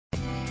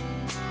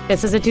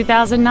This is a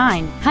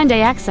 2009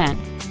 Hyundai Accent.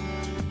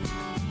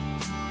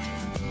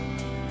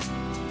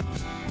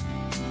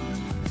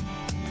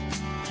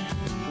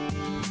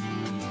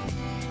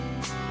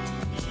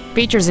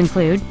 Features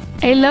include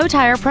a low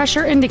tire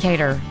pressure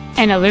indicator,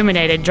 an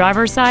illuminated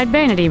driver's side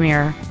vanity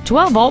mirror,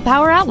 12-volt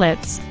power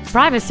outlets,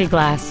 privacy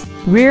glass,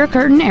 rear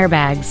curtain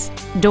airbags,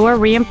 door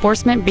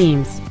reinforcement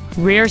beams,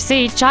 rear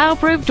seat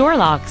child-proof door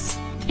locks,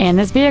 and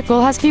this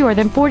vehicle has fewer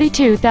than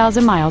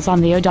 42,000 miles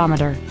on the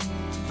odometer.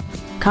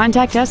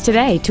 Contact us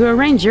today to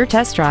arrange your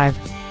test drive.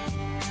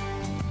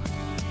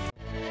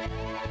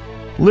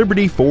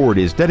 Liberty Ford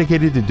is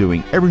dedicated to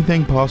doing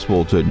everything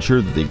possible to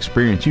ensure that the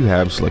experience you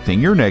have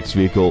selecting your next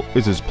vehicle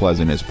is as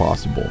pleasant as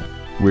possible.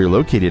 We're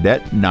located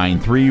at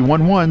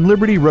 9311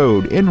 Liberty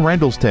Road in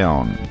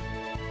Randallstown.